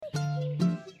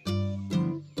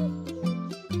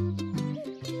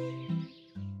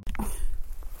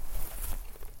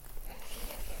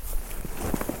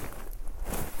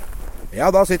Ja,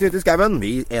 da sitter vi ute i skauen. Vi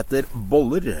eter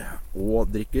boller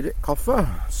og drikker kaffe,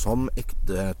 som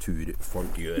ekte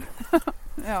turfolk gjør.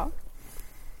 Ja.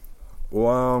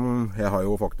 Og jeg har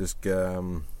jo faktisk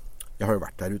jeg har jo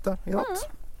vært der ute i natt.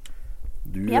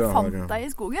 Jeg fant deg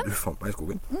i skogen. Du fant meg i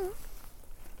skogen.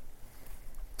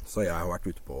 Så jeg har vært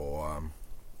ute på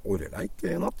Orreleik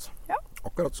i natt. Ja.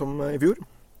 Akkurat som i fjor.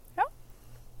 Ja.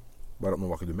 Bare at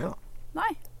nå var ikke du med, da. Nei.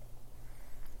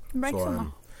 Det ble ikke sånn, da.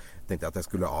 Tenkte jeg at jeg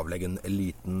skulle avlegge en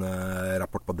liten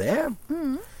rapport på det.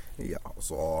 Ja, og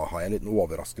så har jeg en liten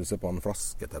overraskelse på en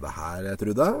flaske til det her,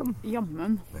 Trude.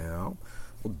 Jammen. Ja,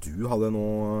 og du hadde nå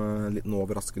en liten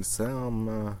overraskelse om,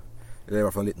 eller i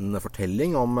hvert fall en liten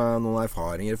fortelling om noen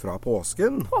erfaringer fra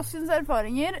påsken. Påskens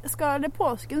erfaringer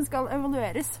påsken skal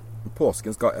evalueres.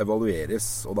 Påsken skal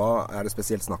evalueres, og da er det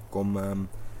spesielt snakk om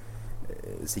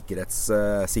sikkerhet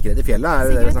i fjellet.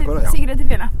 Er det snakk om det? Ja. Sikkerhet i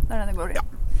fjellet, det er det går i. Ja.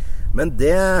 Men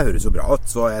det høres jo bra ut,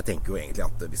 så jeg tenker jo egentlig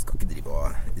at vi skal ikke drive og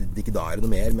dikkedare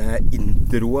noe mer med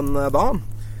introen da.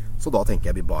 Så da tenker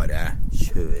jeg vi bare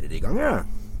kjører i gang.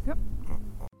 Ja.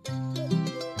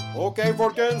 Ok,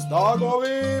 folkens, da går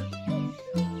vi.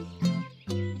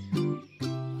 Det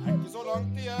er ikke så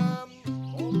langt igjen.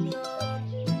 Kom igjen.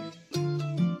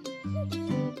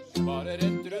 Bare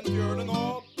rett rundt hjørnet nå.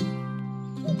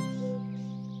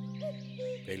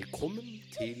 Velkommen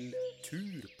til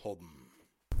Turpodden.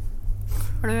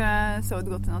 Har du sovet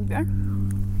godt i natt, Bjørn?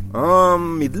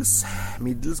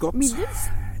 Middels godt. Middels?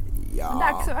 Ja. Men det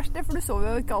er ikke så verst det, for du sover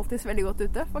jo ikke alltid så veldig godt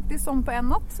ute. Faktisk sånn på en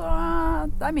natt, så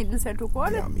det er middels helt ok,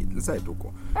 eller? Ja, middels helt ok.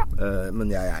 Ja. Men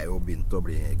jeg er jo begynt å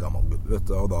bli gammel gubbe, vet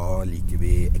du, og da liker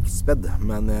vi Xped.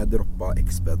 Men jeg droppa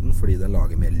Xpeden fordi den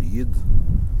lager mer lyd.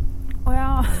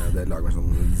 Ja. Det lager mer sånn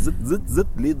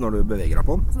zitt-lyd når du beveger deg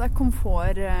på den. Så det er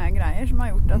komfortgreier som har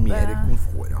gjort at... Mer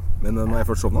komfort, ja. Men når jeg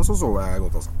først sovna, så sover jeg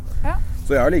godt, altså. Ja.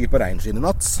 Så jeg har ligget på reinskinn i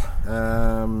natt,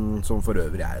 som for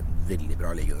øvrig er et veldig bra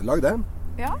liggeunderlag, det.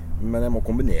 Ja. Men jeg må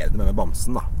kombinere det med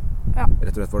bamsen, da. Ja.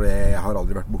 Rett og slett fordi jeg har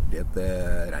aldri vært borti et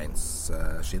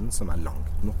reinskinn som er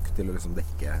langt nok til å liksom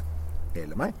dekke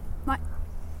hele meg. Nei,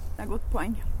 det er et godt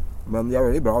poeng. Men de er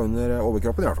veldig bra under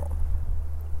overkroppen i hvert fall.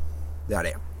 Det er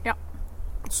det. Ja.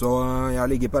 Så jeg har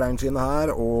ligget på reinskinnet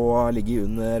her, og ligget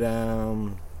under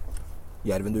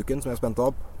jervenduken som jeg spente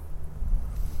opp.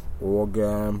 Og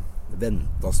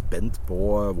ventet spent på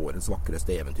vårens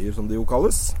vakreste eventyr, som det jo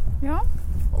kalles. Ja.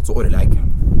 Altså Orreleik.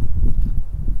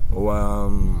 Og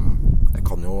jeg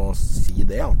kan jo si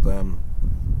det at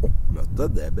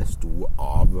oppmøtet det bestod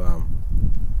av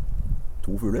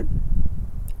 2 fugler.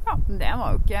 Ja, det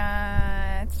var jo ikke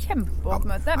et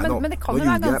kjempeoppmøte, men det kan jo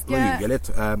være ganske... Nå ljuger jeg litt,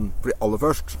 fordi aller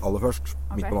først,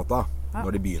 midt på natta, Ja.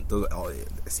 når de begynte,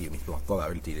 jeg sier midt på natta, det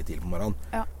er vel tidlig på morgenen,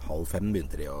 Ja. 4:30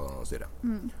 begynte de å styre.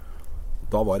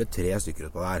 Da var det 3 stykker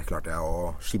utpå der, klarte jeg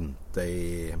å skimte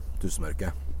i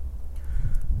tussemørket.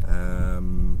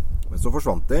 Men så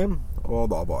forsvant de, og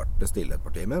da var det stille et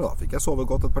par timer, og da fikk jeg sove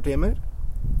godt et par timer.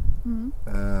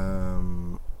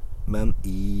 Men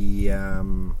i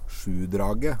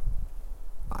 7-draget,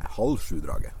 nei,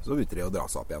 6:30-draget, så begynte de å dra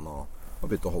seg opp igjen og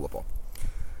begynte å holde på.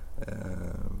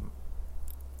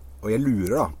 Og jeg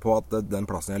lurer da på at den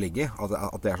plassen jeg ligger i,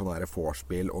 at det er sånn der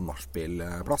vorspiel- og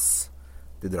nachspiel-plass.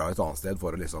 De drar et annet sted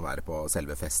for å liksom være på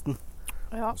selve festen.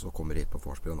 Ja. Og så kommer de hit på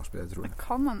vorspiel og nachspiel, tror jeg.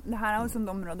 Det her er jo et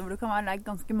sånt område hvor det kan være leid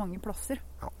ganske mange plasser.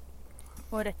 Ja.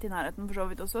 Og rett i nærheten for så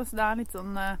vidt også. Så det er litt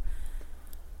sånn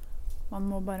man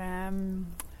må bare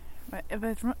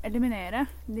eliminere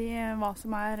hva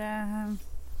som er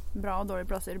bra og dårlige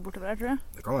plasser bortover her, tror jeg.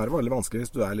 Det kan være veldig vanskelig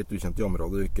hvis du er litt ukjent i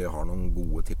området og ikke har noen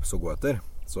gode tips å gå etter.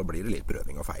 Så blir det litt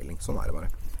prøving og feiling. Sånn er det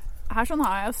bare. Her sånn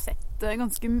har jeg jo sett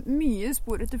ganske mye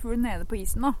spor etter fugl nede på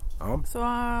isen da. Ja. Så,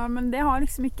 men det har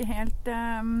liksom ikke helt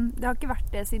det har ikke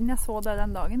vært det siden jeg så det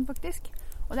den dagen, faktisk.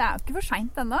 Og det er jo ikke for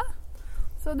sent enda.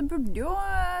 Så de burde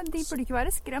ikke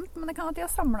være skremt, men det kan at de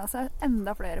har samlet seg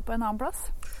enda flere på en annen plass.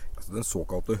 Altså, den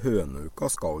såkalte høneuka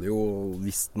skal jo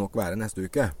visst nok være neste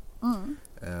uke.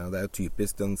 Det er jo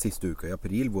typisk den siste uka i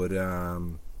april hvor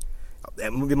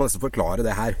vi må nesten forklare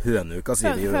det her. Høneuka,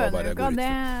 sier vi jo.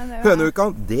 Høneuka,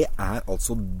 det er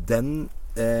altså den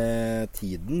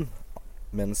tiden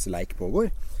mens leik pågår,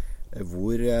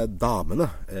 hvor damene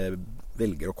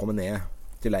velger å komme ned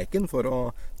til leiken for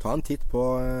å ta en titt på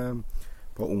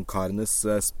ungkarenes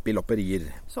spillopperier.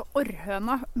 Så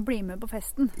orrhøna blir med på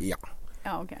festen? Ja.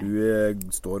 Ja, ok. Du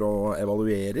står og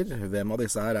evaluerer hvem av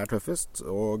disse her er tøffest,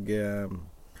 og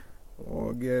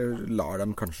lar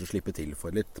dem kanskje slippe til for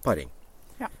litt paring.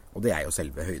 Ja. Og det er jo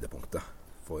selve høydepunktet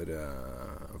for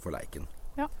leiken.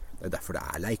 Ja. Det er derfor det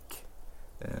er leik.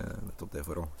 Nettopp det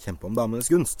for å kjempe om damenes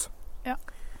gunst. Ja.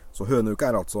 Så høneuka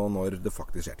er altså når det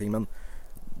faktisk skjer ting. Men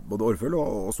både orrfugl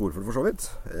og storfugl for så vidt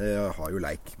har jo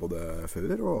leik både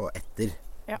før og etter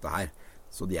det her.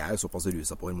 Så de er jo såpass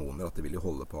ruset på hormoner at de vil jo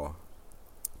holde på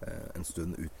en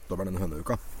stund utover denne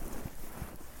hønneuka.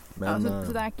 Men,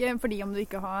 så det er ikke fordi om du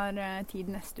ikke har tid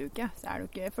neste uke, så er det jo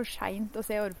ikke for sent å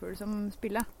se orrfugl som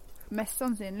spiller. Mest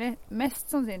sannsynlig,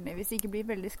 hvis de ikke blir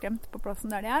veldig skremt på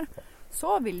plassen der de er,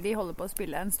 så vil de holde på å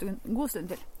spille en god stund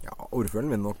til. Ja,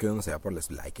 orrfuglen vil nok kunne se på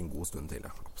leik en god stund til,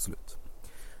 ja. Absolutt.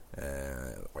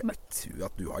 Og jeg tror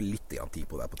at du har litt tid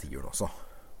på deg på tiuren også.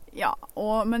 Ja,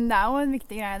 men det er jo en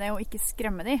viktig greie det å ikke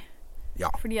skremme de. Ja.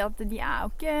 Fordi at de er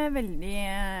jo ikke veldig...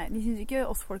 De synes ikke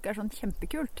oss folk er sånn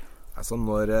kjempekult. Altså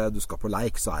når du skal på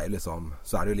leik, så er det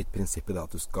jo litt prinsippet det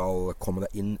at du skal komme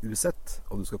deg inn usett,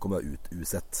 og du skal komme deg ut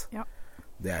usett. Ja.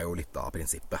 Det er jo litt av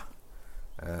prinsippet.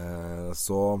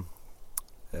 Så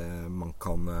man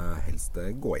kan helst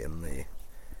gå inn i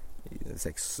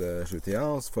 6-7-tida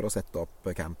for å sette opp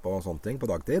camp og sånne ting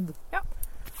på dagtid. Ja.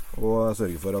 Og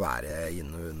sørge for å være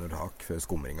inne under tak før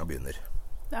skumringen begynner.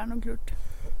 Det er nok lurt.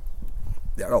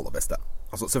 Det er det aller beste.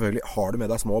 Altså selvfølgelig, har du med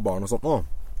deg små barn og sånt nå,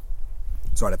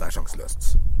 så er dette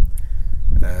sjanseløst.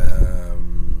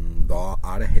 Da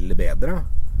er det heller bedre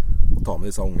å ta med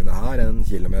disse ungene her en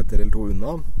kilometer eller 2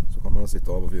 unna. Så kan man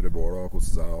sitte og fyre bål og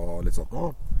kose seg og litt sånt nå,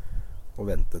 og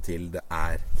vente til det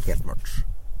er helt mørkt.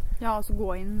 Ja, altså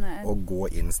gå inn... Og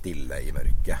gå inn stille i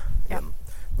mørket. Ja.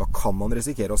 Da kan man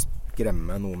risikere å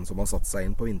skremme noen som har satt seg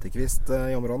inn på vinterkvist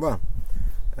i området.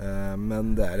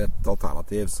 Men det er et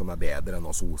alternativ som er bedre enn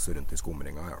å sose rundt i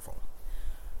skumringa i hvert fall.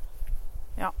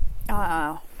 Ja.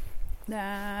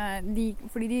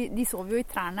 Fordi de sover jo i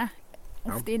trærne.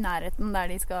 Ofte i nærheten der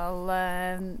de skal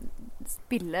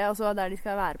spille, og så der de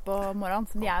skal være på morgenen.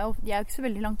 Så de er jo ikke så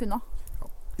veldig langt unna.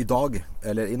 I dag,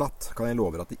 eller i natt, kan jeg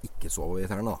love at de ikke sover i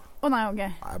trærne. Nei, ok.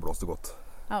 Nei, jeg blåste godt.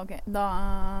 Ja, ok. Da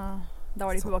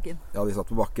var de på bakken. Ja, de satt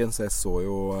på bakken, så jeg så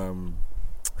jo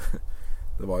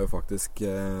det var jo faktisk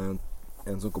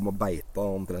en som kom og beita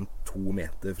omtrent 2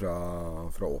 meter fra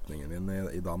åpningen min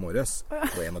i dag morges.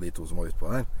 Det var en av de 2 som var ute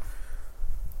på her.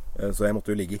 Så jeg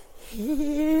måtte jo ligge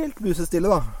helt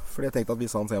busestille da, fordi jeg tenkte at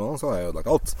hvis han ser meg nå, så har jeg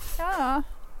ødelagt alt. Ja.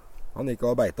 Han gikk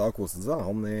og beita og koste seg,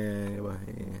 han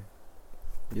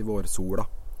i vårsola.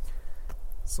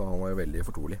 Så han var jo veldig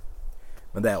fortrolig.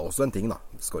 Men det er også en ting da.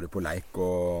 Skal du på leik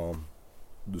og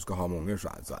du skal ha med unger, så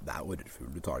er det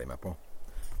orrfugl du tar de med på.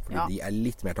 Fordi de er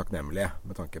litt mer takknemlige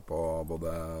med tanke på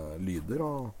både lyder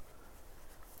og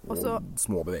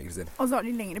små bevegelser. Og så har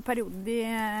de lengre perioder de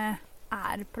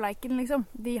er på leiken, liksom.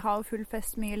 De har jo full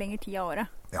fest mye lengre tid av året.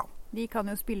 Ja. De kan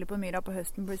jo spille på myra på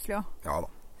høsten plutselig også. Ja da.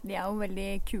 De er jo veldig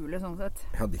kule sånn sett.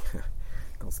 Ja, de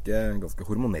ganske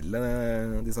hormonelle,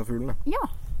 disse fuglene. Ja.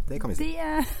 Det kan vi si.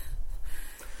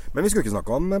 Men vi skulle ikke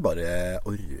snakke om bare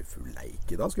orrfuglleik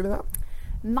i dag, skulle vi det?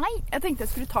 Nei, jeg tenkte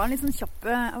jeg skulle ta en litt sånn kjapp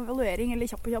evaluering, eller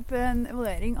en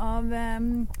evaluering av...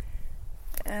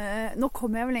 nå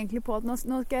kommer jeg vel egentlig på at nå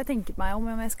skal jeg tenke på meg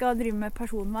om jeg skal drive med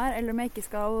personvern, eller om jeg ikke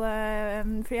skal...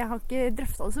 for jeg har ikke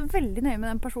drøftet det så veldig nøye med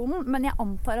den personen, men jeg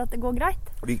antar at det går greit.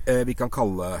 Vi kan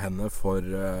kalle henne for...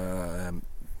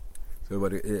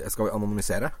 Skal vi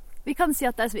anonymisere? Vi kan si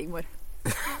at det er svigermor.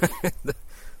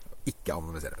 Ikke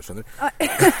anonymisere, skjønner du?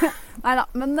 Neida,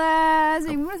 men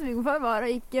svigermor og svigerfar var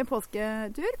og gikk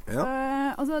påsketur. Ja.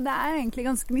 Altså, det er egentlig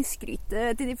ganske mye skryt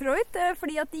til de for høyt,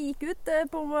 fordi at de gikk ut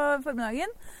på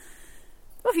formiddagen.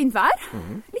 Det var fint vær.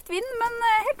 Litt vind, men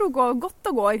helt godt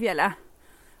å gå i fjellet.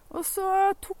 Og så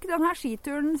tok denne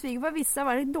skituren svigerfar viste seg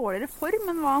å være litt dårligere form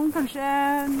enn hva han kanskje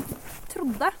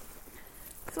trodde.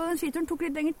 Så den skituren tok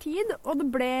litt lengre tid, og det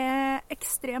ble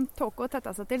ekstremt tåke og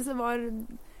tetta seg til, så det var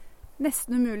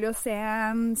nesten umulig å se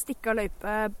stikka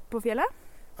løype på fjellet.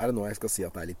 Er det nå jeg skal si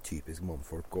at det er litt typisk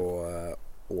mannfolk å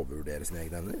overvurdere sine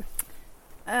egne evner?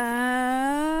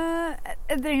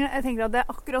 Jeg tenker at det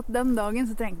akkurat den dagen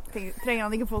så trenger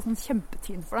han ikke få sånn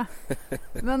kjempetyn for det.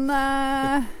 Men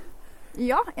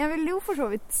ja, jeg vil jo for så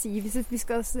vidt si, hvis vi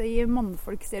skal si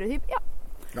mannfolk-stereotyp, ja.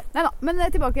 Neida, men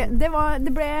tilbake. Det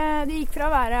gikk fra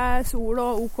å være sol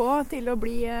og ok til å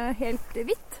bli helt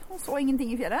hvitt, og så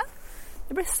ingenting i fjellet.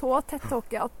 Det ble så tett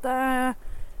tåke at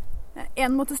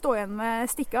en måtte stå igjen med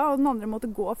stikka, og den andre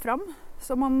måtte gå fram.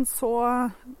 Så man så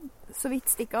vidt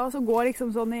stikka, og så går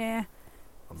liksom sånn i...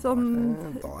 Da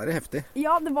er det heftig.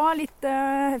 Ja, det var litt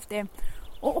heftig.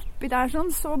 Og oppi der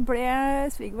sånn, så ble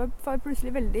svigerfar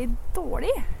plutselig veldig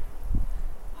dårlig.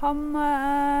 Han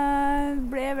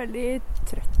ble veldig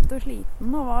trøtt og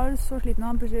sliten, og var så sliten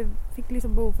at han plutselig fikk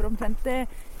liksom behov for omtrent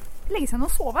legge seg ned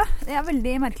og sove. Det er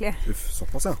veldig merkelig. Uff,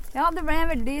 såpass, ja. Ja, det ble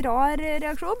en veldig rar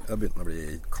reaksjon. Det begynte å bli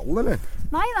kald, eller?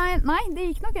 Nei, det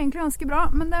gikk nok egentlig ganske bra,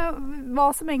 men det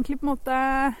var som egentlig på en måte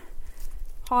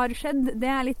har skjedd,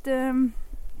 det er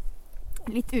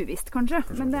litt uvisst, kanskje.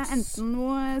 Men det er enten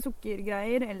noe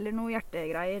sukkergreier eller noe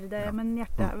hjertegreier. Men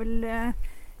hjertet er vel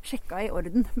sjekka i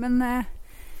orden. Men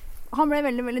han ble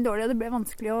veldig, veldig dårlig, og det ble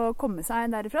vanskelig å komme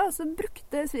seg derifra. Så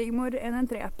brukte svigermor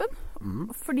 113-appen.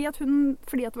 Fordi at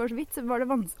det var så vidt, så var det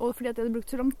og fordi at de hadde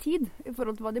brukt så lang tid i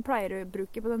forhold til hva de pleier å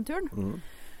bruke på den turen.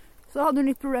 Så hadde hun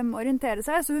litt problem med å orientere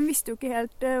seg, så hun visste jo ikke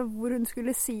helt hvor hun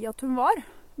skulle si at hun var.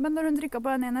 Men når hun trykket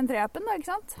på 113-appen, da,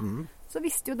 ikke sant? Så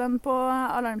visste jo den på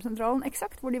alarmsentralen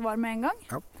eksakt hvor de var med en gang.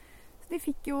 Ja. Så de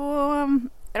fikk jo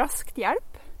raskt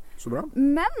hjelp. Så bra.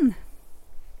 Men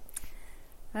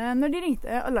når de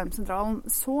ringte alarmsentralen,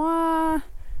 så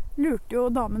lurte jo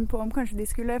damen på om kanskje de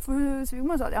skulle, for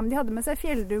svigermor sa at ja, men de hadde med seg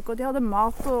fjellduk, og de hadde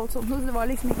mat og sånt, så det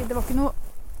var liksom ikke, det var ikke noe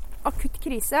akutt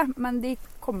krise, men de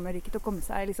kommer ikke til å komme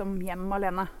seg liksom hjem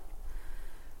alene.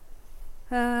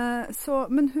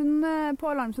 Men hun på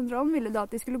alarmsentralen ville da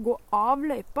at de skulle gå av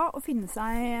løypa og finne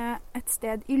seg et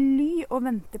sted i ly og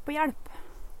vente på hjelp.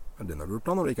 Den er lurt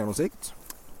da, når det ikke er noe sikt.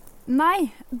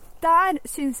 Nei, der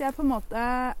synes jeg på en måte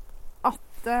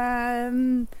at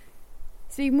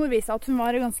svigermor viste at hun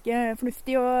var ganske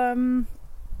fornuftig og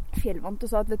fjellvant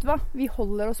og sa at vet du hva, vi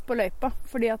holder oss på løypa,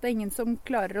 fordi at det er ingen som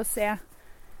klarer å se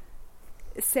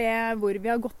hvor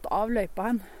vi har gått av løypa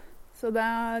hen. Så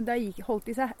da holdt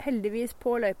de seg heldigvis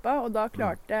på løypa, og da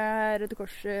klarte Røde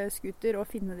Kors-skuter å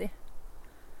finne de.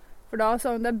 For da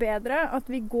sa hun det er bedre at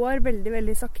vi går veldig,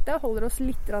 veldig sakte, holder oss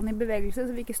litt i bevegelse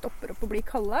så vi ikke stopper opp og blir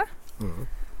kalde.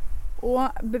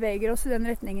 Og beveger oss i den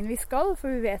retningen vi skal,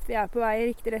 for vi vet vi er på vei i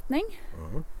riktig retning.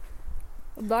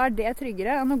 Og da er det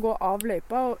tryggere enn å gå av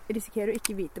løypa og risikere å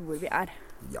ikke vite hvor vi er.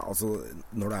 Ja, altså,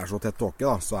 når det er så tett tåke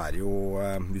da, så er det jo,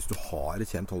 hvis du har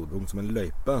et kjent holdepunkt som en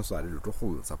løype, så er det lurt å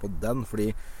holde seg på den, fordi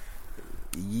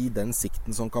i den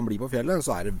sikten som kan bli på fjellet,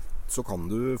 så kan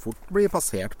du fort bli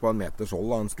passert på en meters hold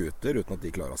av en skuter, uten at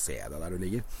de klarer å se deg der du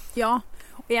ligger. Ja,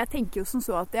 og jeg tenker jo som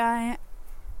så at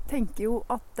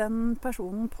den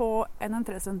personen på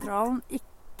NN3-sentralen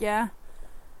ikke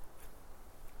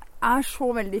er så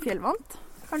veldig fjellvant,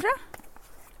 kanskje.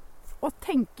 Og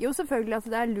tenker jo selvfølgelig at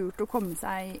det er lurt å komme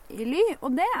seg i ly,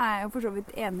 og det er jeg jo for så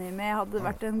vidt enig med. Hadde det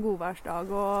vært en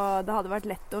godværsdag, og det hadde vært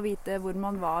lett å vite hvor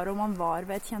man var, og man var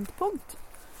ved et kjent punkt.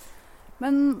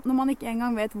 Men når man ikke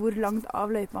engang vet hvor langt av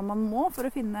løypa man må for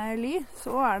å finne ly,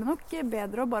 så er det nok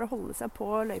bedre å bare holde seg på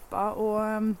løypa og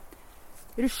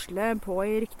rusle på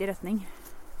i riktig retning.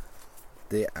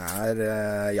 Det er,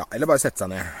 ja, eller bare sette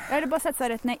seg ned. Eller bare sette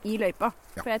seg rett ned i løypa.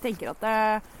 Ja. For jeg tenker at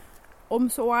om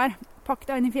så pakk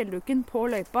deg inn i fjellduken på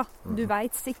løypa. Du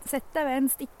vet, sett deg ved en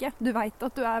stikke. Du vet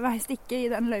at du er ved en stikke i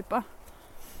den løypa.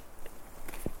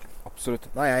 Absolutt.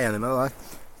 Nei, jeg er enig med det der.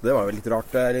 Det var jo litt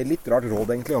rart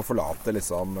råd egentlig å forlate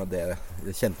liksom det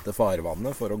kjente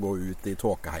farevannet for å gå ut i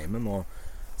tåkeheimen og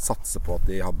satse på at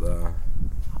de hadde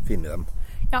funnet dem.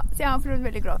 Ja, så jeg er for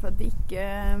veldig glad for at de ikke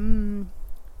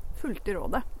fulgte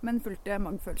rådet, men fulgte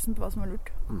magefølelsen på hva som var lurt.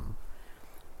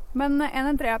 Men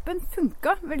 113-appen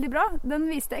funket veldig bra. Den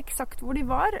viste eksakt hvor de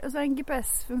var. Altså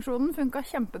GPS-funksjonen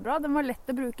funket kjempebra. Den var lett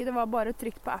å bruke. Det var bare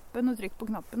trykk på appen og trykk på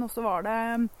knappen, og så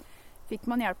fikk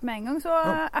man hjelp med en gang. Så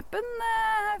appen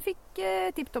fikk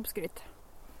tipp-topp skryt.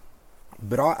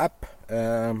 Bra app.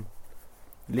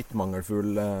 Litt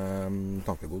mangelfull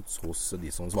tankegods hos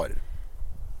de som svarer.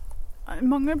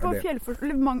 Mangel på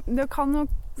det kan nok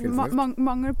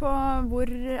mangel på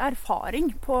erfaring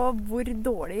på hvor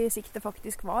dårlig sikt det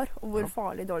faktisk var, og hvor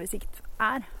farlig dårlig sikt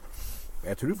er.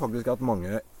 Jeg tror faktisk at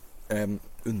mange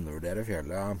undervurderer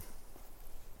fjellet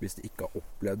hvis de ikke har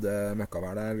opplevd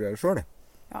møkkavær der selv.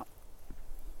 Ja.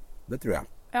 Det tror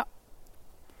jeg. Ja.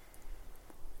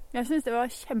 Jeg synes det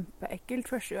var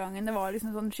kjempeekkelt første gangen det var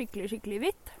liksom sånn skikkelig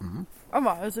hvitt. Jeg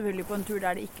var jo selvfølgelig på en tur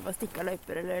der det ikke var stikket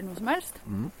løyper eller noe som helst.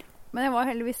 Men jeg var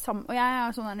heldigvis sammen, og jeg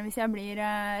er sånn at hvis jeg blir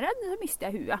redd, så mister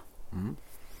jeg huet.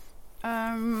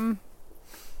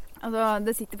 Altså,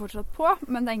 det sitter fortsatt på,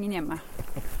 men det er ingen hjemme.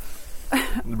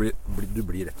 Du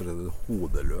blir rett og slett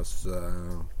hodeløse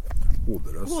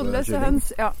høns,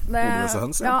 ja. Hodeløse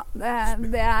høns, ja. Ja,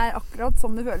 det er akkurat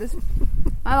sånn det føles.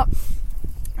 Neida.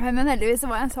 Men heldigvis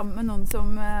så var jeg sammen med noen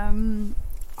som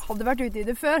hadde vært ute i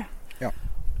det før. Ja.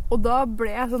 Og da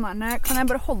ble jeg sånn her, kan jeg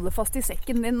bare holde fast i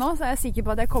sekken din nå, så er jeg sikker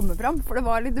på at jeg kommer fram. For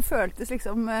det føltes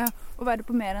liksom å være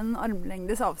på mer enn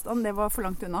armlengdes avstand. Det var for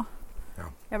langt unna. Ja.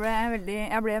 Jeg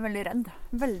ble veldig redd.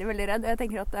 Veldig, veldig redd. Og jeg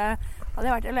tenker at hadde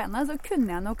jeg vært alene, så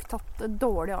kunne jeg nok tatt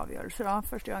dårlige avgjørelser da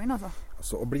første gangen.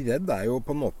 Altså, å bli redd er jo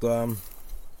på en måte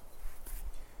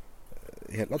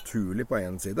helt naturlig på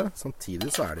en side.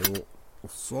 Samtidig så er det jo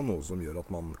også noe som gjør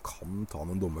at man kan ta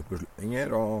noen dumme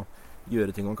beslutninger og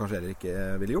gjøre ting man kanskje heller ikke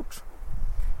ville gjort.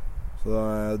 Så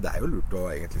det er jo lurt å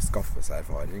egentlig skaffe seg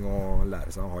erfaring og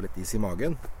lære seg å ha litt is i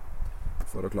magen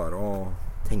for å klare å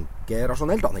tenke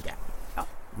rasjonelt, Annike. Ja.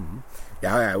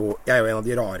 Jeg er jo en av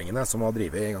de raringene som har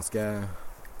drivet ganske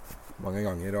mange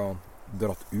ganger og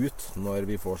dratt ut når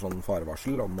vi får sånn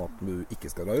farevarsel om at du ikke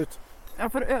skal dra ut. Ja,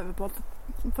 for å øve på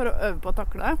å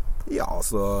takle det? Ja,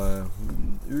 altså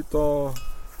ut og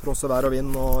trosse vær og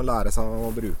vind og lære seg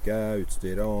å bruke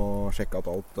utstyret og sjekke at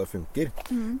alt funker.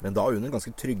 Men da under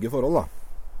ganske trygge forhold, da.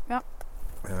 Ja.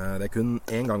 Det er kun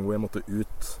en gang hvor jeg måtte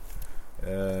ut.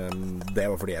 Det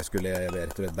var fordi jeg skulle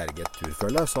rett og slett berge et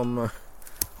turfølge som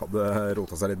hadde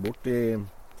rotet seg litt bort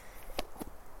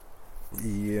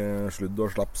i sludd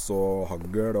og slaps og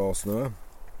hagl og snø.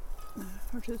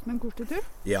 Hørtes ut som en koselig tur.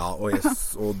 Ja, og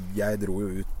jeg dro jo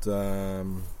ut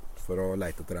for å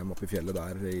leite etter dem oppe i fjellet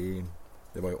der.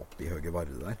 Det var jo oppe i Høge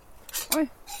Varde der. Oi.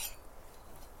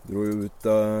 Dro jo ut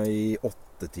i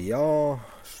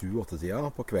 7-8-tida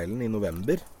på kvelden i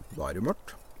november. Da er det jo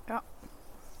mørkt. Ja.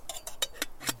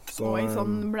 Så, og i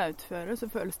sånn blautføre så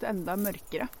føles det enda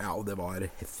mørkere. Ja, og det var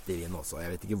heftig vind også.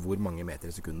 Jeg vet ikke hvor mange meter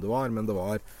i sekundet det var, men det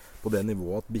var på det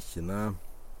nivået at bikkjene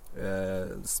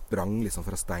sprang liksom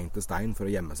fra stein til stein for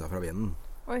å gjemme seg fra vinden.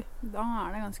 Oi, da er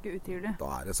det ganske utrivelig. Da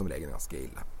er det som regel ganske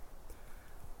ille.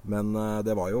 Men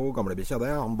det var jo gamle bikkja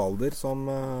det, han Balder som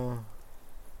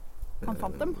Han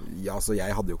fant dem? Ja, så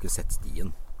jeg hadde jo ikke sett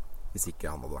stien hvis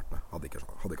ikke han hadde vært med. Hadde ikke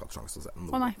hatt sjanse til å se den.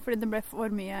 Å nei, fordi det ble for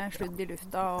mye sludd i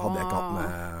lufta. Og... Hadde jeg ikke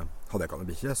hatt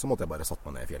med bikkje, så måtte jeg bare satt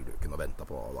meg ned i fjellduken og vente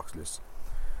på dagslys.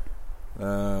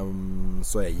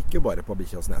 Så jeg gikk jo bare på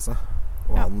bikkjas nese.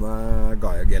 Og han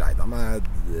geleida meg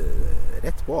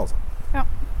rett på, altså. Ja.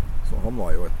 Så han var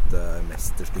jo et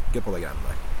mesterstykke på det greiene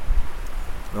der.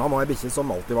 Men han var en bikkje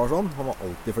som alltid var sånn. Han var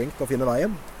alltid flink til å finne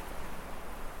veien.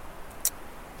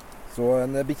 Så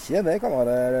en bikkje, det kan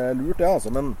være lurt, ja, altså.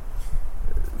 Men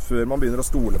før man begynner å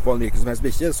stole på en hvilken som helst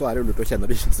bikkje, så er det jo lurt å kjenne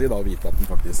bikkjen sin da, og vite at den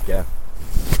faktisk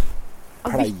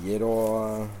pleier å...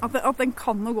 At den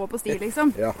kan å gå på sti, liksom.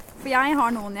 Ja. For jeg har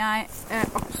noen jeg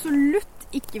absolutt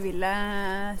ikke ville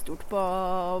stort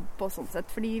på sånn sett,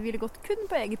 for de ville gått kun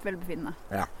på eget velbefinnende.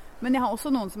 Ja. Men jeg har også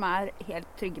noen som er helt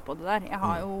trygge på det der. Jeg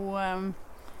har jo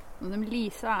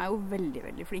Lisa er jo veldig,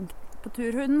 veldig flink på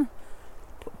turhund.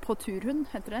 På turhund,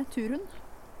 heter det? Turhund?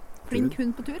 Flink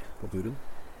hund på tur. På turhund.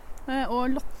 Og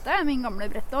Lotte, min gamle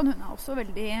bretton, hun er også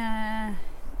veldig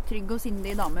trygg og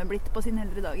sindig dame blitt på sine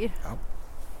eldre dager. Ja.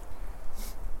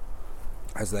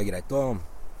 Altså det er greit det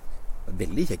er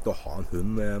veldig kjekt å ha en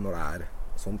hund når det er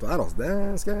sånt vær, altså.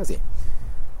 Det skal jeg si.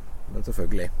 Men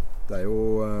selvfølgelig, det er jo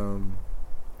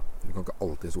du kan ikke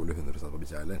alltid sole 100% på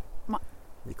bikkja heller. Nei.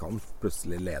 Vi kan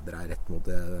plutselig lede deg rett mot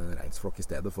reinsflokk i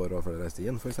stedet for å følge deg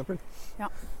stien, for eksempel. Ja.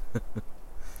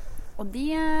 Og de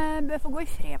bør få gå i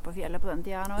fred på fjellet på den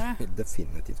tida her nå.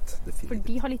 Definitivt. For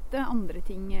de har litt andre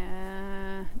ting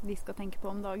de skal tenke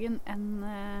på om dagen enn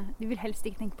de vil helst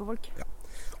ikke tenke på folk. Ja.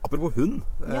 Apropos hund,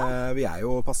 vi er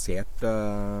jo passert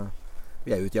vi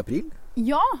er jo ute i april.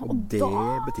 Ja, og det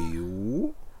betyr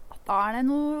jo da er det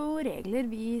noen regler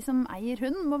vi som eier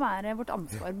hund må være vårt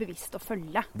ansvar bevisst å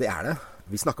følge. Det er det.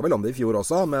 Vi snakket vel om det i fjor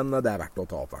også, men det er verdt å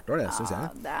ta opp hvert år, det synes jeg.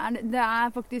 Det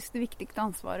er faktisk det viktigste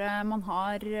ansvaret man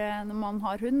har når man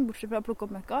har hund, bortsett fra å plukke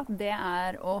opp møkka, det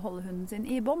er å holde hunden sin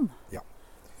i bånd. Ja.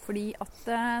 Fordi at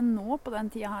nå på den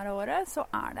tida her av året så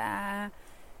er det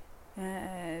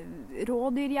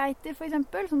rådyrgeiter for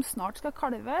eksempel, som snart skal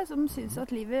kalve, som synes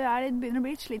at livet begynner å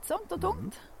bli litt slitsomt og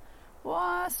tungt.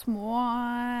 Og små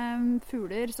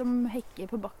fugler som hekker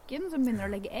på bakken, som begynner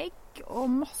å legge egg, og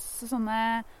masse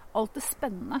sånne alt det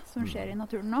spennende som skjer i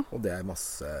naturen nå. Og det er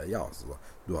masse, ja, altså,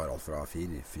 du har alt fra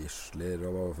firfisler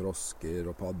og frosker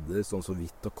og padder som så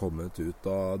vidt har kommet ut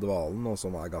av dvalen, og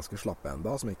som er ganske slappe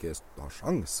enda, som ikke har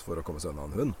sjans for å komme seg unna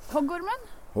en hund. Hoggormen?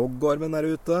 Hoggormen er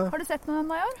ute. Har du sett noen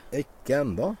enda i år? Ikke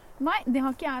enda. Nei, det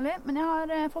har ikke jeg heller, men jeg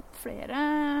har fått flere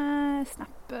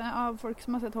snap av folk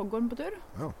som har sett hoggorm på tur.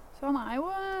 Ja. Så han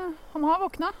har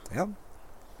våkna. Ja.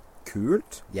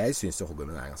 Kult. Jeg synes jo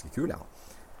hoggormen er ganske kul, ja.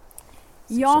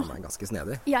 Ja. Som er ganske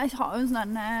snedig. Jeg har jo en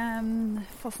sånn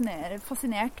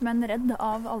fascinert, men redd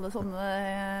av alle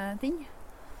sånne ting.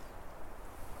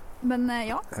 Men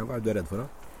ja. Hva er du redd for da?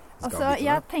 Altså,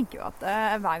 jeg tenker jo at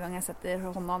hver gang jeg setter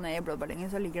hånda ned i blåbærlingen,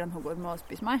 så ligger den hoggormen og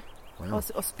spiser meg. Og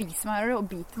spiser meg og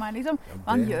biter meg, liksom. Men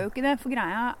han gjør jo ikke det, for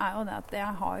greia er jo det at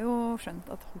jeg har jo skjønt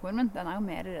at hoggormen, den er jo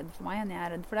mer redd for meg enn jeg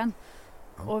er redd for den.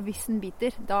 Ja. Og hvis den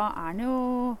biter, da er den jo,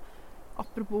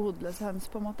 apropos hodeløse høns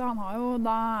på en måte,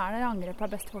 da er det angrep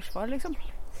av beste forsvar, liksom.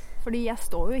 Fordi jeg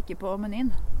står jo ikke på menyen.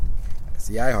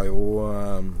 Så jeg har jo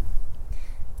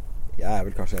Jeg er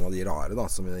vel kanskje en av de rare da,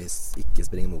 som ikke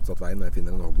springer motsatt vei når jeg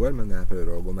finner en hoggorm, men jeg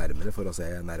prøver å gå nærmere for å se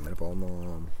nærmere på den. Og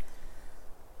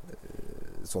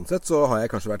sånn sett så har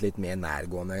jeg kanskje vært litt mer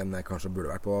nærgående enn jeg kanskje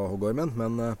burde vært på hoggormen,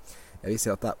 men jeg vil si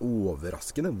at det er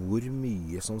overraskende hvor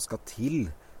mye som skal til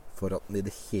for at den i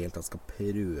det hele tatt skal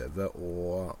prøve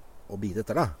å bite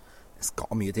etter deg. Det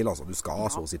skal mye til, altså. Du skal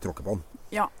så å si tråkke på den.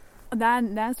 Ja. Og det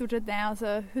er stort sett det. Altså,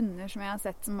 hunder som jeg har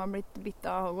sett som har blitt bitt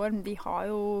av hoggorm, de har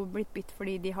jo blitt bitt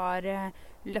fordi de har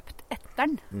løpt etter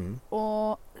den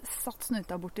og satt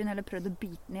snuta bort den, eller prøvd å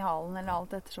bite den i halen, eller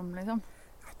alt ettersom, liksom.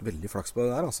 Jeg har hatt veldig flaks på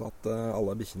det der, altså, at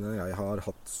alle bikkjene jeg har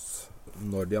hatt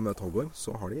når de har møtt hoggorm,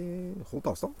 så har de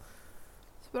holdt avstand.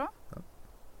 Så bra. Ja.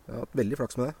 Jeg har hatt veldig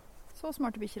flaks med det. Så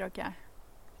smarte bikkjer har ikke jeg.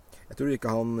 Jeg tror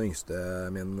ikke han yngste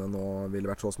min nå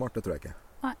ville vært så smart, det tror jeg ikke.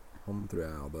 Nei. Han tror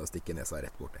jeg hadde stikket nesa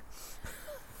rett borti.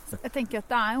 Jeg tenker at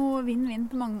det er jo vinn-vinn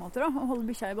på mange måter da, å holde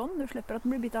bikkja i bånd. Du slipper at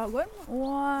den blir bitt av hoggorm,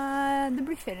 og det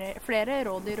blir flere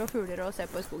rådyr og fugler å se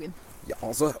på i skogen. Ja,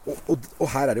 altså, og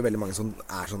her er det jo veldig mange som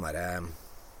er sånn der...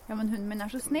 Ja, men hunden min er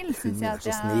så snill, synes Hunden jeg. er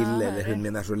så snill, eller hunden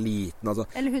min er så liten. Altså.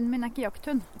 Eller hunden min er ikke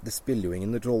jakthund. Det spiller jo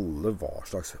ingen rolle hva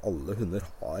slags... Alle hunder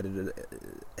har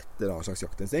et eller annet slags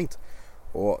jaktinstinkt.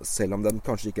 Og selv om den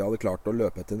kanskje ikke hadde klart å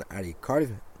løpe etter en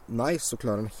elgkalv, nei, så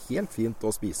klarer den helt fint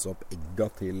å spise opp egga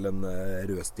til en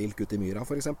rødstilk ute i myra,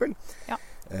 for eksempel. Ja.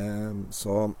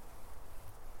 Så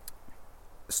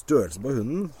størrelsen på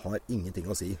hunden har ingenting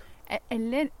å si.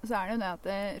 Eller så er det jo det at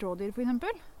rådyr, for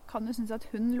eksempel, kan jo synes at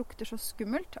hund lukter så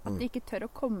skummelt at de ikke tør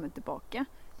å komme tilbake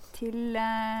til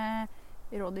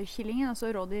rådyrkillingen,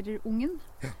 altså rådyrungen,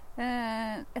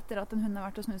 etter at en hund har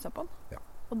vært og snuset på den. Ja.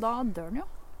 Og da dør den jo.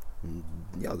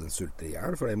 Ja, den sulter i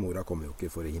hjel, for mora kommer jo ikke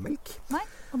for å gi melk. Nei,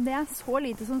 og det er så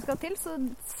lite som skal til, så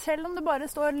selv om det bare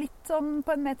står litt sånn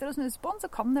på en meter og snus på den, så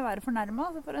kan det være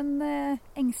fornærmet altså for en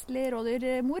engstelig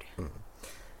rådyrmor.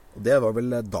 Og det var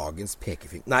vel dagens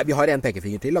pekefinger. Nei, vi har en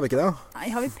pekefinger til, har vi ikke det? Nei,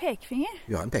 har vi pekefinger?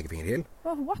 Vi har en pekefinger til.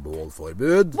 What?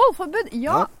 Bålforbud. Bålforbud,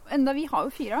 ja. Enda vi har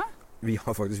jo 4. Vi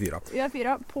har faktisk 4. Vi har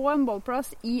 4 på en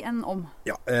bålplass i en om.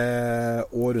 Ja,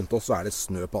 og rundt oss så er det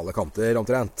snø på alle kanter,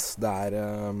 omtrent. Det er...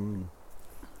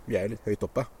 vi er litt høyt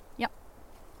oppe. Ja.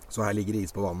 Så her ligger det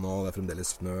is på vannet, og det er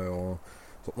fremdeles snø, og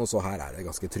sånn. Og så her er det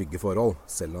ganske trygge forhold,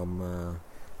 selv om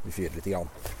vi fyrer litt grann.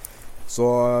 Så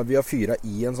vi har fyret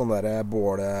i en sånn der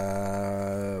bål...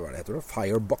 Hva er det heter det?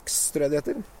 Firebox, tror jeg det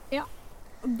heter. Ja.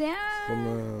 Det...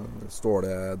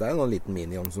 det er en liten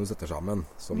minion som du setter sammen.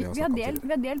 Som vi har delt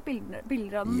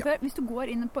bilder av den før. Hvis du går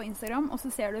inn på Instagram, og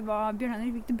så ser du hva Bjørn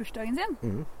Henrik fikk til bursdagen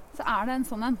sin, så er det en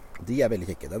sånn en. De er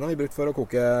veldig kjekke. Den har vi brukt for å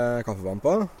koke kaffevann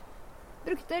på.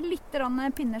 Brukte litt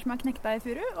pinner som er knekta i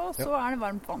furu, og så er det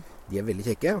varmt vann. De er veldig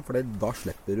kjekke, for da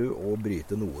slipper du å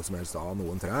bryte noe som helst av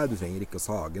noen trær. Du trenger ikke å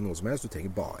sage noe som helst. Du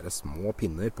trenger bare små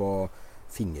pinner på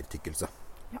fingertykkelse.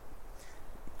 Ja.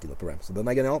 Ikke noe problem. Så den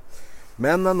er genial.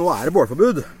 Men nå er det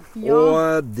bålforbud,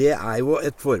 og det er jo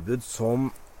et forbud som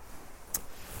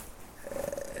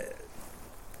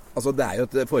altså det er jo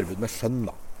et forbud med skjønn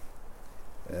da,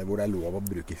 hvor det er lov å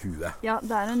bruke huet. Ja,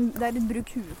 det er et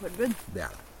bruk hueforbud. Det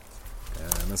er det.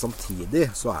 Men samtidig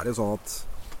så er det sånn at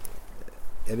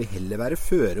jeg vil heller være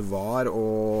føre var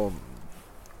og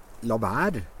la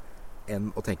være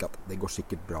enn å tenke at det går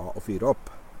sikkert bra å fyre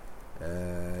opp.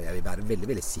 Jeg vil være veldig,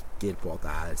 veldig sikker på at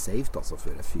det er safe, altså,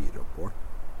 før jeg fyrer opp bål.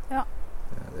 Ja.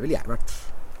 Det ville jeg vært.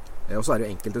 Og så er det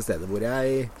jo enkelte steder hvor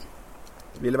jeg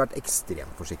ville vært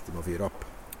ekstremt forsiktig med å fyre opp.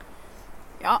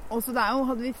 Ja, og så det er jo,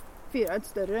 hadde vi fyret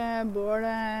et større bål,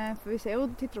 for vi ser jo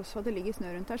til tross for at det ligger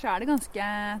snø rundt her, så er det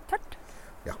ganske tørt.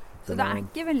 Ja. Så det er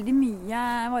ikke veldig mye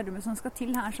varme som skal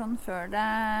til her sånn før det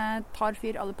tar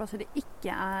fyr alle plasser det ikke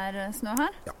er snø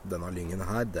her. Ja, denne lyngen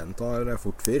her, den tar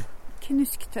fort fyr.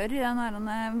 Knusktørr i den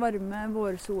varme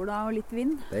vårsola og litt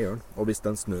vind. Det gjør den. Og hvis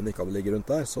den snøen ikke hadde ligget rundt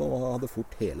der, så hadde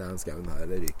fort hele den skauen her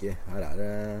ryket. Her er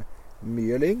det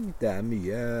mye lyng. Det er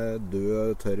mye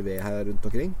død, tørr ved her rundt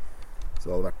omkring. Så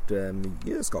det hadde vært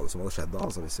mye skade som hadde skjedd da,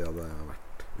 altså, hvis vi hadde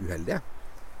vært uheldige.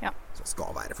 Ja. Så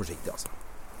skal være forsiktig, altså.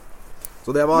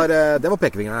 Så det var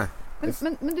pekefingrene.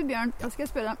 Men du Bjørn, da skal jeg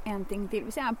spørre deg om en ting til.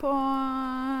 Hvis jeg er på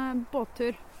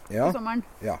båttur på sommeren,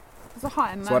 så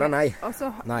har jeg med... Svaret er nei.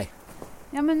 Nei.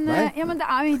 Ja, men det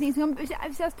er jo ingenting som kan...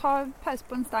 Hvis jeg tar pause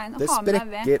på en stein og har med deg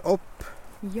ved... Det sprekker opp.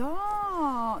 Ja,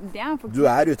 det er faktisk... Du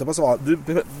er ute på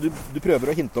du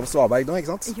prøver å hinte om svaberg nå,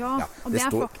 ikke sant? Ja, og det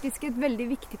er faktisk et veldig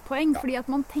viktig poeng, fordi at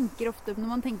man tenker ofte, når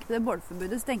man tenker på det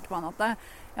bålforbudet, så tenker man at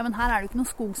ja, men her er det jo ikke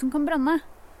noe skog som kan brenne.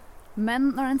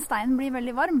 Men når den steinen blir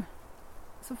veldig varm,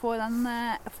 så får den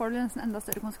nesten enda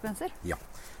større konsekvenser. Ja,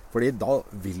 Fordi da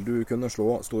vil du kunne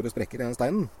slå store sprekker i den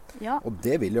steinen. Ja. Og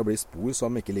det vil jo bli spor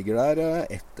som ikke ligger der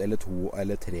 1 eller 2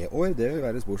 eller 3 år. Det vil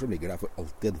være spor som ligger der for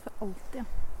alltid. For alltid, ja.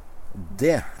 Og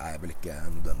det er vel ikke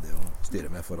nødvendig å styre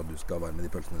med for at du skal varme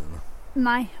de pølsene dine.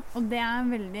 Nei, og det er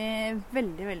veldig,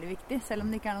 veldig, veldig viktig. Selv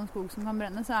om det ikke er noen skog som kan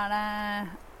brenne, så er det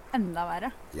enda verre.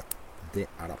 Ja, det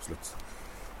er det absolutt.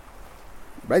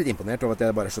 Jeg ble litt imponert over at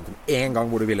jeg bare skjønte med en gang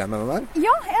hvor du ville med den der.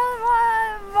 Ja, jeg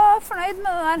var fornøyd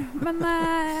med det der. Men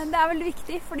det er veldig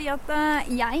viktig, fordi at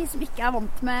jeg som ikke er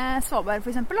vant med svaberg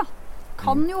for eksempel, da,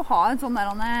 kan jo ha en sånn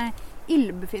der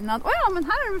illebefinnende at åja, men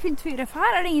her er det fint fyr, for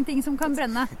her er det ingenting som kan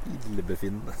brenne.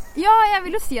 Illebefinnende. Ja, jeg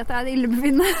vil jo si at det er det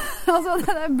illebefinnende. Altså,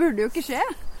 det burde jo ikke skje.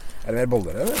 Er det mer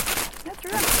boller, eller? Jeg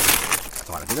tror det. Jeg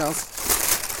tar en til, altså.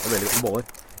 Det er veldig gode boller.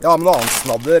 Ja, men noe annet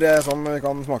snadder som vi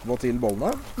kan smake på til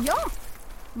bollene? Ja.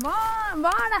 Hva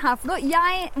er det her for noe?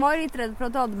 Jeg var litt redd for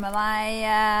at du hadde med deg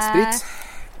Sprit.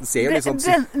 Det ser jo litt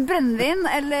sånn brennevin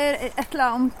eller et eller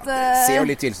annet ser jo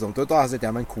litt tilstått ut da. Her sitter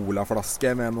jeg med en colaflaske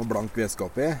med noe blank væske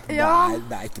oppi. Ja.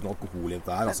 Det er ikke noe alkohol i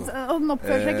dette her, altså. Og den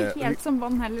oppfører seg ikke helt som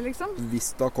vann heller, liksom? Hvis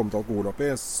det har kommet alkohol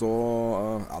oppi, så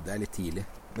ja, det er litt tidlig.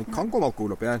 Det kan komme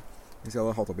alkohol oppi her. Hvis jeg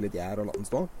hadde hatt oppi litt gjær og latt den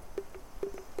stå.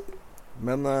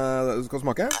 Men du skal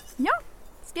smake? Ja.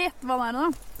 Skal jeg gjette hva det er da?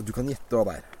 Du kan gjette hva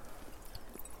det er.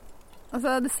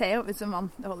 Altså, det ser jo ut som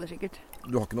vann. Det holder sikkert.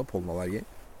 Du har ikke noe pollenallergi?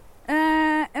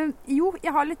 Jo,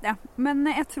 jeg har litt det. Men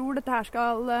jeg tror dette her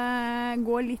skal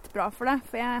gå litt bra for deg.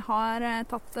 For jeg har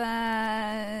tatt Du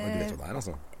vet hva det er,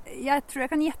 altså? Jeg tror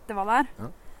jeg kan gjette hva det er. Ja.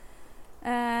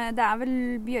 Det er vel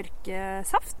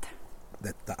bjørkesaft?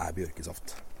 Dette er bjørkesaft.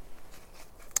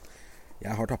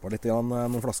 Jeg har tappet litt igjen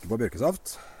noen flasker på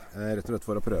bjørkesaft. Rett og slett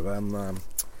for å prøve en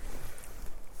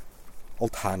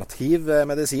alternativ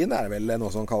medisin, er det vel noe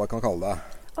som kan kalle det.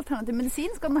 Alternativ medisin?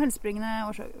 Skal den ha helsebringende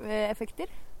effekter?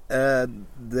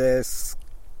 Det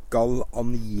skal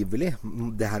angivelig.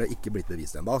 Det her har ikke blitt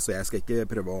bevist ennå, så jeg skal ikke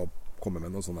prøve å komme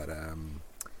med noe sånn der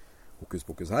hokus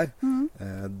pokus her.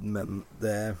 Men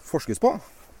det forskes på,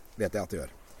 vet jeg at det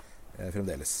gjør.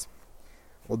 Fremdeles.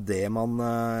 Og det man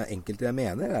enkelte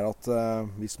mener er at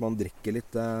hvis man drikker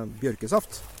litt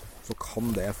bjørkesaft, så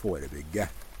kan det forebygge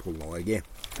pollenallergi.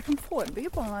 Det kan forebygge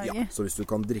pollenallergi? Ja, så hvis du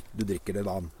drikker det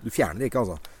da, du fjerner det ikke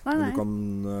altså, nei. Men du kan,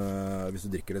 hvis du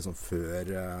drikker det sånn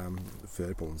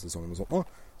før pollensesongen og sånt nå,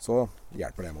 så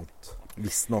hjelper det mot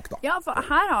visstnok da. Ja, for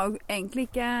her har jo egentlig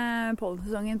ikke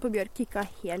pollensesongen på bjørk kikket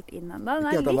helt inn enda. Den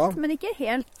er litt, men ikke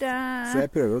helt... Så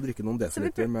jeg prøver å drikke noen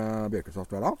desiliter med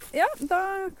bjørkesaft hver dag. Ja, da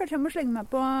kanskje jeg må slenge meg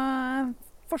på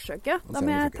forsøket. Da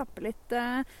må jeg tappe litt...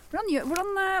 Hvordan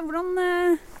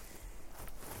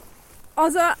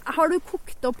altså, har du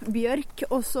kokt opp bjørk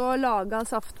og så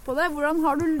laget saft på det? Hvordan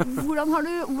har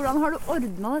du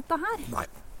ordnet dette her? Nei,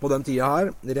 på den tida her,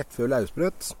 rett før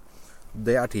lausbrøt,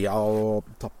 det er tida å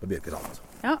tappe bjørkesaft.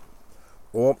 Ja.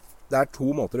 Og det er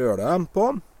 2 måter å gjøre det på.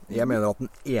 Jeg mener at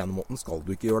den ene måten skal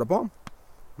du ikke gjøre det på,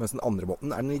 mens den andre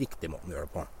måten er den riktige måten å gjøre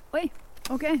det på. Oi,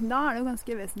 ok, da er det jo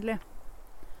ganske vesentlig.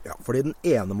 Ja, fordi den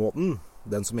ene måten,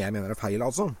 den som jeg mener er feil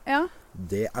altså, ja.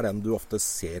 Det er den du ofte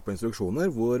ser på instruksjoner,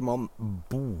 hvor man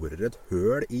borer et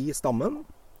høl i stammen,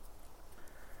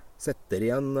 setter i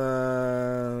en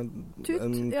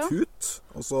tut,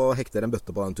 og så hekter en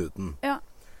bøtte på den tuten. Ja.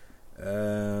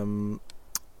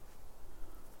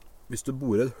 Hvis du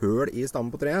borer et høl i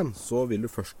stammen på treet, så vil du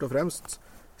først og fremst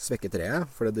svekke treet,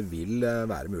 for det vil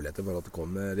være muligheter for at det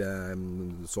kommer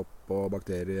sopp og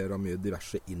bakterier og mye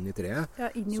diverse inn i treet, ja,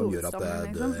 inn i som gjør at det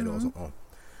dør liksom. og sånn.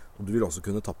 Og du vil også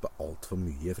kunne tappe alt for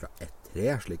mye fra et tre,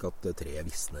 slik at treet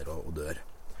visner og dør.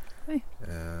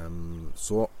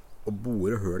 Så å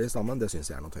bore høl i stammen, det synes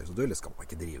jeg er noe tøys og tull. Det skal man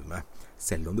ikke drive med.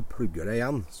 Selv om du plugger det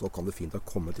igjen, så kan det fint ha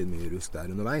kommet til mye rusk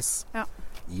der underveis. Ja.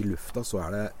 I lufta så er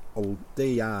det alltid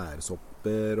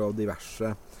gjærsopper og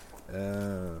diverse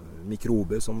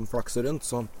mikrober som flakser rundt.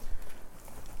 Så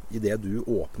i det du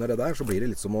åpner det der, så blir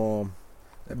det litt som å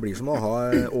ha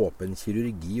åpen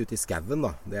kirurgi ute i skauen,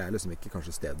 da. Det er liksom ikke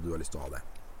kanskje stedet du har lyst til å ha det.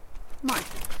 Nei.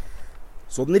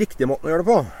 Så den riktige måten å gjøre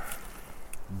det på,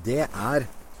 det er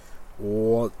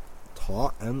å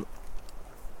ta en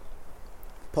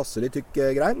passelig tykk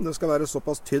grein. Den skal være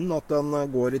såpass tynn at den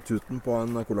går i tuten på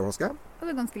en colaflaske. Det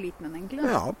er ganske liten den egentlig.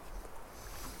 Da. Ja.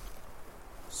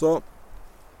 Så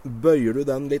bøyer du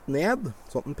den litt ned,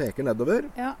 sånn at den peker nedover.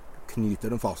 Ja. Knyter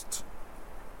den fast.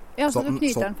 Ja, så du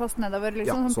knyter den fast nedover,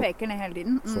 liksom, ja, sånn peker ned hele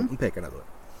tiden. Sånn den peker nedover.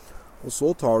 Og så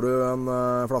tar du en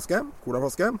flaske,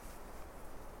 colaflaske,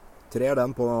 trer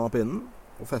den på pinnen,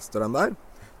 og fester den der.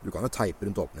 Du kan jo teipe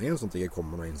rundt åpningen, sånn at det ikke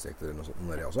kommer noen insekter eller noe sånt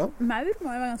der også. Maur må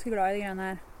jo være ganske glad i de greiene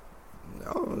her.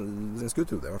 Ja, jeg skulle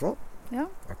tro det i hvert fall. Ja.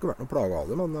 Det har ikke vært noen plage av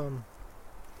det, men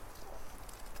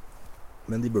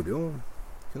Men de burde jo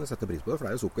kunne sette pris på det, for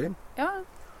det er jo sukker i. Ja.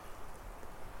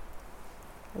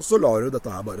 Og så lar du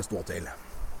dette her bare stå til.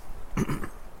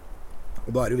 Og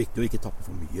da er det jo viktig å ikke tappe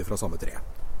for mye fra samme tre.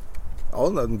 Ja,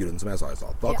 det er den grunnen som jeg sa i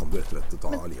stad. Da kan du rett og slett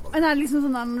ta livet av det. Men er det liksom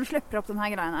sånn at når du slipper opp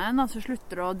denne greien her, så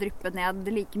slutter det å dryppe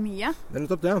ned like mye? Det er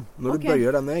nettopp det. Når du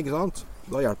bøyer den ned, ikke sant?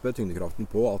 Da hjelper tyngdekraften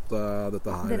på at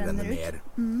dette her renner mer.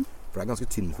 For det er ganske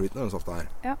tynnflytende, den safta her.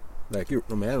 Ja. Det er ikke gjort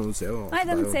noe mer. Du ser jo, nei,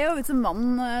 den ser jo ut som vann.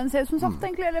 Den ser ut som saft,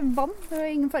 egentlig. Eller vann. Det er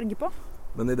ingen farge på.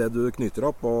 Men i det du knyter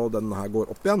opp, og den her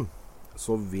går opp igjen,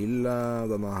 så vil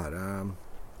denne her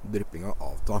dryppinga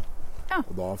avta. Ja.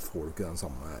 Og da får du ikke den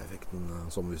samme effekten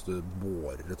som hvis du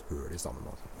borer et høl i stammen.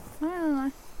 Altså. Nei.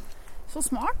 Så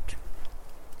smart.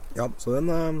 Ja, så den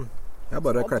jeg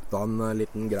bare klepte av en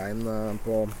liten grein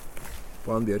på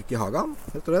en bjørk i hagen,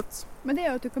 rett og slett. Men det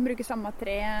gjør at du kan bruke samme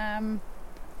tre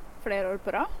flere år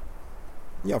på rad?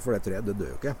 Ja, for det treet, det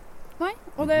dør jo ikke. Nei,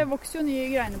 og det vokser jo nye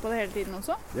greiner på det hele tiden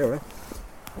også. Det gjør det.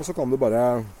 Og så kan du bare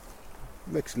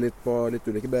veksle litt på litt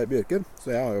ulike bjørker.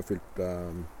 Så jeg har jo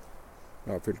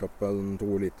fylt opp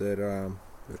 2 liter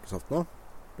bjørkesaft nå.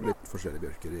 Og litt forskjellige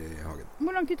bjørker i hagen.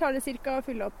 Hvor lang tid tar det cirka å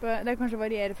fylle opp? Det kanskje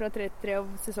varierer fra 3 til 3 av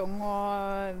sesong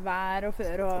og vær og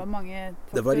før og mange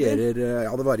faktorer?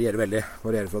 Det varierer veldig. Det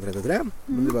varierer fra 3 til 3,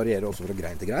 men det varierer også fra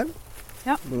grein til grein.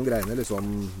 Ja. Noen greiner liksom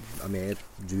er mer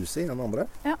juicy enn andre.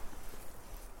 Ja.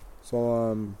 Så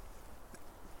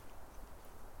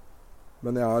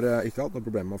men jeg har ikke hatt noe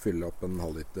problem med å fylle opp en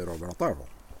halvliter over natta i hvert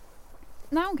fall.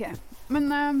 Nei, ok.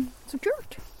 Men så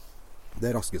kult.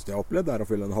 Det raskeste jeg har opplevd er å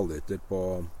fylle en halvliter på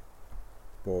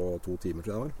 2 timer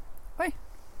til det var. Oi.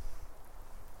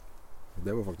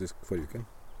 Det var faktisk forrige uke.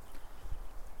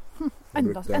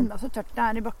 Enda så tørt det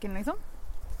er i bakken, liksom.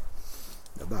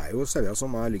 Ja, det er jo selja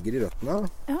som ligger i røttene.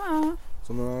 Ja.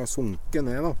 Som har sunket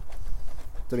ned da,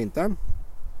 til vinteren.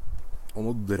 Og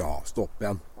nå dras det opp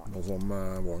igjen, nå som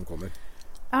våren kommer.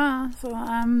 Ja, så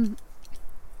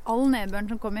all nedbøren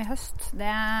som kommer i høst,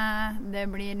 det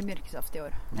blir bjørkesaft i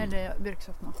år. Eller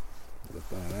bjørkesaft nå.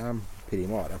 Dette er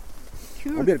prima vare.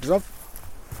 Kult. Og bjørkesaft,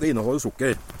 det inneholder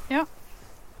sukker. Ja.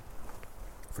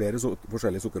 Flere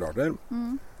forskjellige sukkerarter.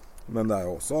 Men det er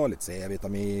jo også litt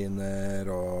C-vitaminer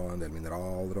og en del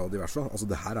mineraler og diverse. Altså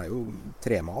det her er jo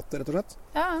tremat, rett og slett.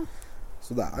 Ja.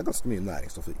 Så det er ganske mye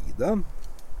næringsstoffer i det.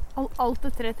 Alt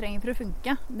det tre trenger for å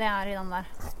funke, det er i den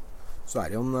der. Ja. Så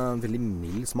er det jo en veldig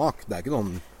mild smak. Det er ikke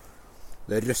noen...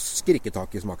 Det røsker ikke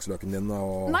tak i smaksløken din.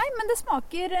 Og... Nei, men det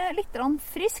smaker litt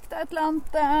friskt. Det er et eller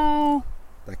annet...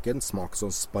 Det er ikke en smak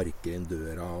som sparker inn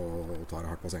døra og tar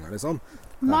hardt på senga, liksom.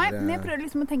 Nei, men jeg prøver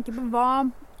liksom å tenke på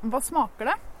hva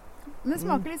smaker det? Men det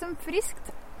smaker liksom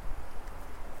friskt.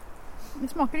 Det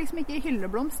smaker liksom ikke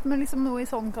hylleblomst, men liksom noe i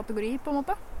sånn kategori, på en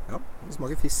måte. Ja, det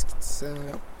smaker fiskt.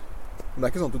 Ja. Men det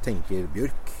er ikke sånn at du tenker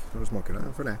bjørk når du smaker det,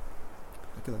 føler jeg.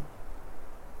 Det er ikke det.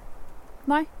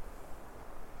 Nei.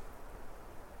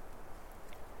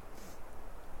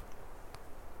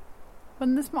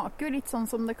 Men det smaker jo litt sånn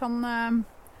som det kan...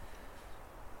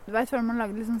 Du vet før man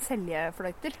lager litt sånn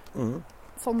seljefløyter.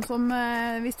 Sånn som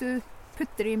hvis du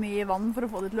putter i mye vann for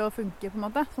å få det til å funke, på en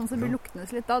måte. Sånn som det blir luktende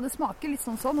litt da. Det smaker litt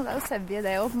sånn, og det er jo sevje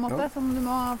det også, på en måte, som du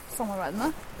må samarbeide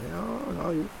med. Ja,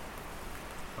 jo.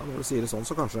 Ja, når du sier det sånn,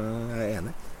 så kanskje jeg er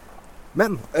enig.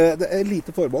 Men det er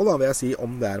lite forbehold, da, vil jeg si,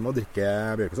 om det er med å drikke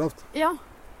bjørkesaft. Ja.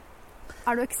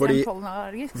 Er du ekstremt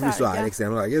pollenallergisk, hvis du er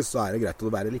ekstremt allergisk, så er det greit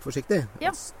å være litt forsiktig.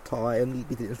 Ja. Ta en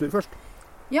liten slurk først.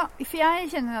 Ja, for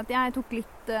jeg kjenner at jeg tok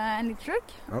en liten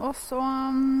slurk, og så...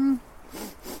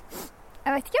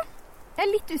 Jeg vet ikke. Jeg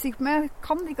er litt usikker på om jeg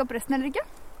kan drikke opp resten eller ikke.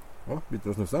 Begynner du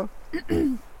å snufse?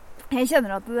 Jeg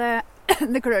kjenner at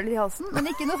det klør litt i halsen, men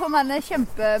ikke noe sånn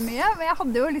kjempemye. Men jeg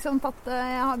hadde jo liksom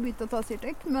jeg har begynt å ta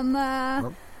Syrtec, men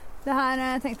det her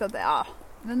tenkte jeg at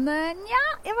men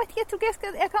jeg vet ikke,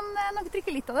 jeg kan nok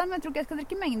drikke litt av det, men jeg tror ikke jeg skal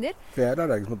drikke mengder. For jeg er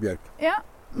allergisk mot bjørk. Ja,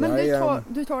 men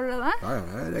du tåler det? Ja,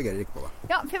 jeg reagerer ikke på det.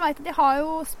 Ja, for jeg vet at jeg har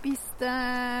jo spist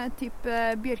type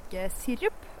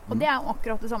bjørkesirup, og det er jo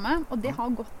akkurat det samme, og det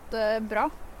har gått bra.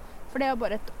 For det er jo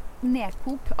bare et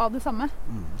nedkok av det samme.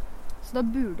 Så da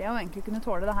burde jeg jo egentlig kunne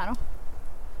tåle det her også.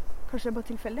 Kanskje det er bare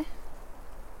tilfeldig.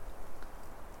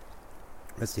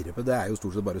 Men sirupet, det er jo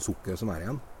stort sett bare sukker som er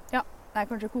igjen. Ja, det er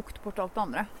kanskje kokt bort alt det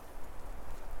andre.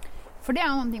 For det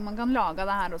er jo noen ting man kan lage av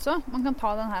det her også. Man kan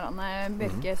ta den her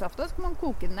bjørkesaften, så kan man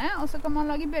koke den ned, og så kan man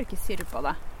lage bjørkesirup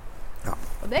av det. Ja.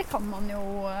 Og det kan man jo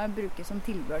bruke som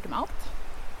tilbehør til mat.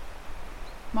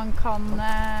 Man kan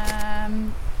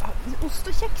ost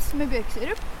og kjeks med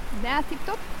bjørkesirup. Det er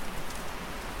tipptopp.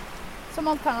 Som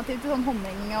alternativ til sånn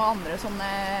honning og andre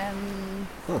sånne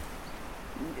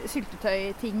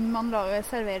syltetøy-ting man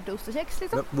serverer til ost og kjeks,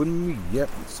 liksom. Men hvor mye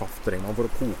saft trenger man for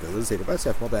å koke det sirup? Jeg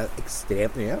ser for meg at det er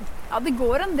ekstremt mye. Ja, det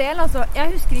går en del, altså. Jeg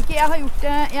husker ikke, jeg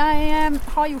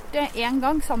har gjort det en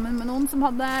gang sammen med noen som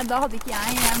da hadde ikke jeg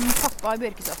pappa i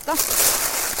bjørkesafta.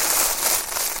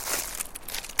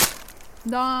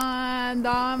 Da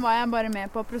var jeg bare med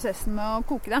på prosessen med å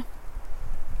koke det.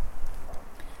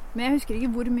 Men jeg husker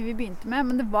ikke hvor mye vi begynte med,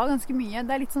 men det var ganske mye.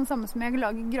 Det er litt sånn samme som jeg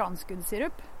lager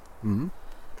granskuddsirup.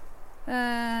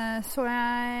 Så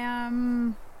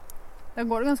da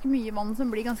går det ganske mye vann som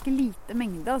blir ganske lite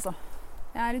mengde, altså.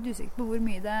 Jeg er litt usikker på hvor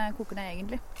mye det koker ned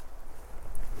egentlig.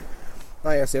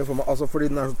 Nei, jeg ser for meg, altså fordi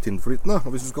den er så tynnflytende, og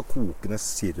hvis du skal koke ned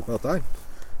sirup med dette her,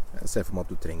 jeg ser for meg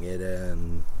at du trenger en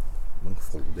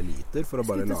mangfoldig liter for å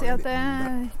bare lage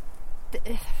en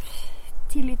liten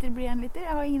 10 liter blir 1 liter.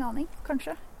 Jeg har ingen aning,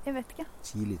 kanskje. Jeg vet ikke.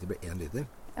 10 liter blir 1 liter?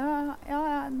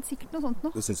 Ja, sikkert noe sånt nå.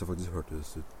 Det synes jeg faktisk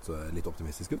hørtes ut litt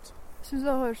optimistisk ut. Synes du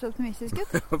det høres optimistisk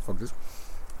ut? Faktisk.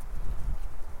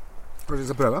 Kanskje vi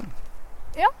skal prøve?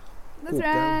 Ja, det tror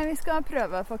jeg vi skal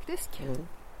prøve faktisk.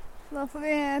 Da får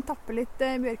vi tappe litt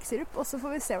bjørkesirup, og så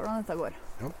får vi se hvordan dette går.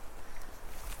 Ja.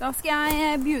 Da skal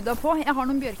jeg bjuda på. Jeg har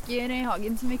noen bjørker i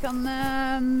hagen som vi kan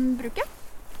bruke.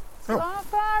 Så da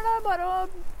er det bare å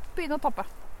begynne å tappe.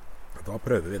 Da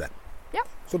prøver vi det. Ja.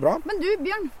 Så bra. Men du,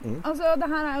 Bjørn, altså det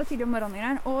her er jo tidlig om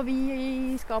morgenen, og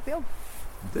vi skal på jobb.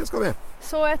 Det skal vi.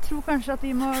 Så jeg tror kanskje at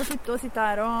vi må slutte å sitte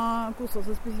her og kose oss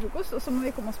og spise frokost, og så må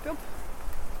vi komme oss på jobb.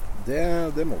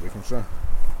 Det må vi kanskje.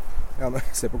 Ja, når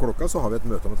jeg ser på klokka, så har vi et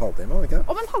møte om et halvtime, ikke?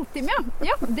 Om en halvtime, ja.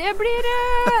 Ja, det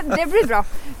blir bra.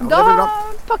 Da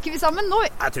pakker vi sammen nå.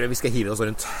 Jeg tror vi skal hive oss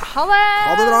rundt. Ha det!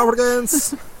 Ha det bra,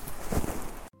 folkens!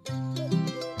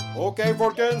 Ok,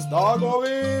 folkens, da går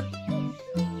vi.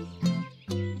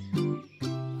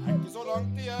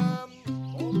 Langt igjen.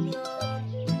 Kom igjen.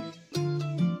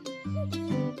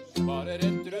 Bare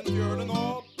rett rundt hjørnet nå.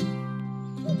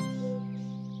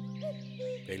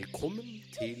 Velkommen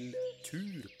til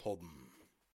Turpodden.